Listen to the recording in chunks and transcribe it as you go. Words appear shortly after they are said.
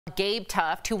Gabbi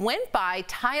Tuft, who went by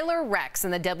Tyler Reks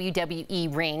in the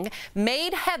WWE ring,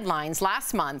 made headlines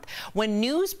last month when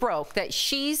news broke that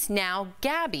she's now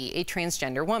Gabbi, a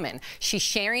transgender woman. She's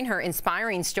sharing her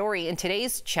inspiring story in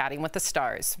today's Chatting with the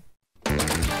Stars.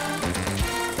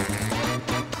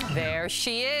 There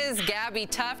she is, Gabbi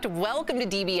Tuft. Welcome to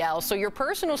DBL. So your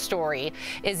personal story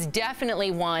is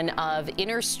definitely one of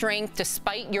inner strength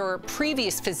despite your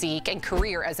previous physique and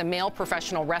career as a male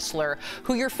professional wrestler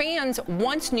who your fans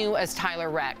once knew as Tyler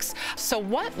Reks. So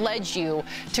what led you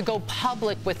to go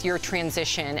public with your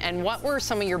transition, and what were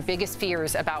some of your biggest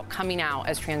fears about coming out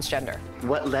as transgender?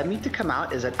 What led me to come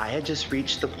out is that I had just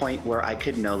reached the point where I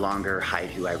could no longer hide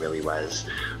who I really was.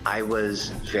 I was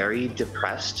very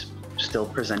depressed, still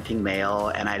presenting male,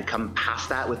 and I'd come past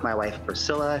that with my wife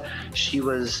Priscilla. She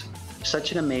was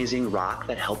such an amazing rock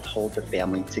that helped hold the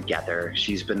family together.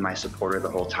 She's been my supporter the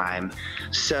whole time.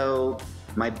 So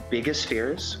my biggest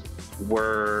fears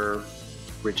were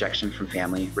rejection from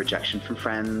family, rejection from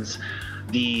friends,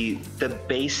 the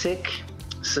basic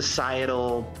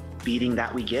societal beating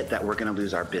that we get, that we're going to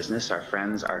lose our business, our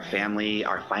friends, our family,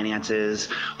 our finances.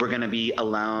 We're going to be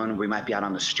alone. We might be out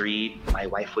on the street. My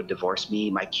wife would divorce me.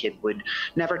 My kid would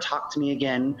never talk to me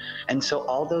again. And so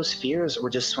all those fears were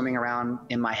just swimming around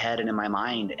in my head and in my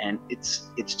mind. And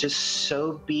it's just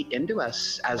so beat into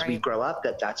us as we grow up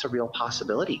that that's a real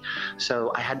possibility.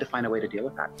 So I had to find a way to deal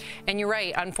with that. And you're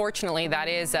right. Unfortunately, that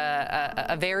is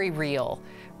a very real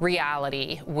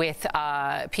reality with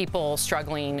people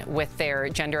struggling with their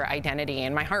gender identity,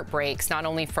 and my heart breaks not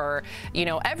only for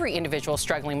every individual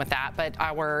struggling with that, but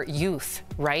our youth,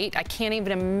 right? I can't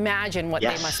even imagine what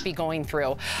they must be going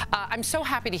through. I'm so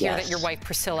happy to hear that your wife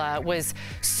Priscilla was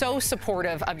so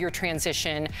supportive of your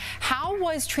transition. How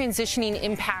was transitioning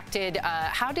impacted?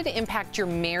 How did it impact your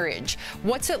marriage?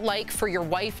 What's it like for your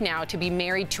wife now to be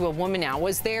married to a woman now?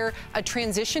 Was there a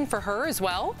transition for her as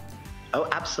well? Oh,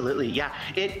 absolutely. Yeah,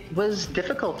 it was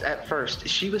difficult at first.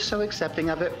 She was so accepting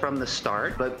of it from the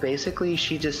start, but basically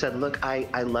she just said, look,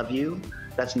 I love you.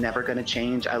 That's never going to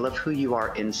change. I love who you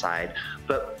are inside,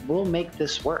 but we'll make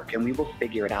this work and we will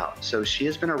figure it out. So she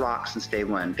has been a rock since day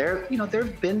one. There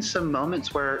have been some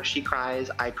moments where she cries,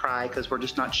 I cry, because we're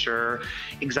just not sure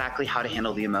exactly how to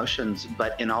handle the emotions.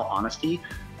 But in all honesty,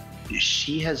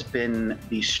 she has been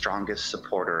the strongest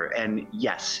supporter, and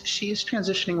yes, she is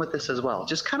transitioning with this as well,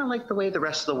 just kind of like the way the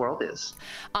rest of the world is.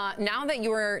 Now that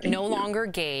you're no longer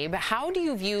Gabbi, how do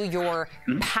you view your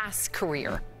past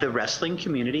career? The wrestling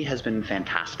community has been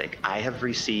fantastic. I have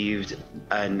received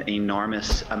an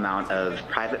enormous amount of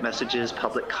private messages,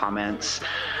 public comments,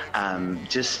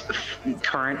 just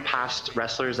current past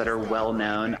wrestlers that are well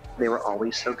known. They were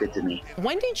always so good to me.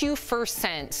 When did you first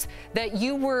sense that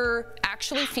you were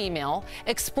actually female?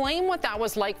 Explain what that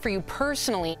was like for you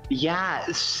personally. Yeah,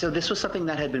 so this was something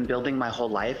that had been building my whole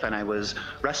life, and I was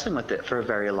wrestling with it for a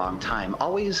very long time.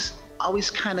 Always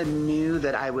kind of knew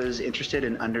that I was interested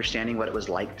in understanding what it was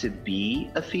like to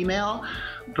be a female,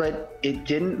 but it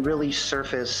didn't really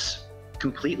surface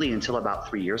completely until about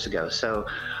 3 years ago. So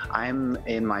I'm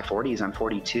in my 40s, I'm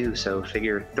 42, so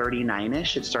figure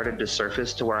 39-ish, it started to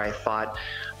surface to where I thought,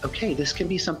 okay, this can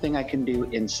be something I can do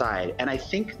inside. And I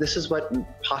think this is what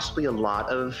possibly a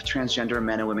lot of transgender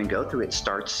men and women go through. It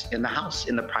starts in the house,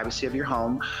 in the privacy of your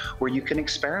home, where you can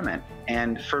experiment.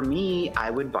 And for me, I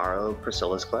would borrow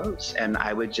Priscilla's clothes and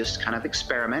I would just kind of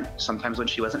experiment, sometimes when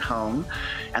she wasn't home.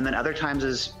 And then other times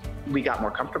as we got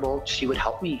more comfortable, she would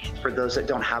help me. For those that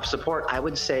don't have support, I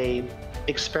would say,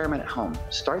 experiment at home.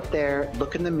 Start there,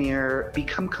 look in the mirror,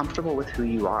 become comfortable with who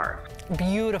you are.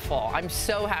 Beautiful. I'm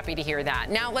so happy to hear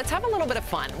that. Now, let's have a little bit of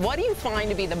fun. What do you find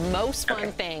to be the most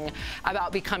fun thing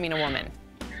about becoming a woman?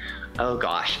 Oh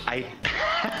gosh, I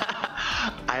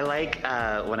like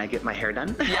when I get my hair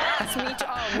done. Yes, me too.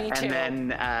 Oh, me too.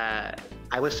 And then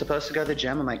I was supposed to go to the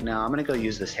gym. I'm like, no, I'm gonna go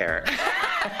use this hair.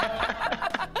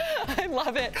 I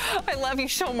love it. I love you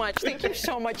so much. Thank you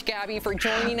so much, Gabbi, for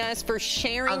joining us, for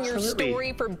sharing your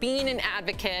story, for being an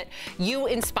advocate. You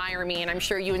inspire me, and I'm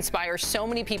sure you inspire so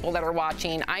many people that are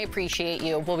watching. I appreciate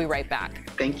you. We'll be right back.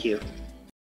 Thank you.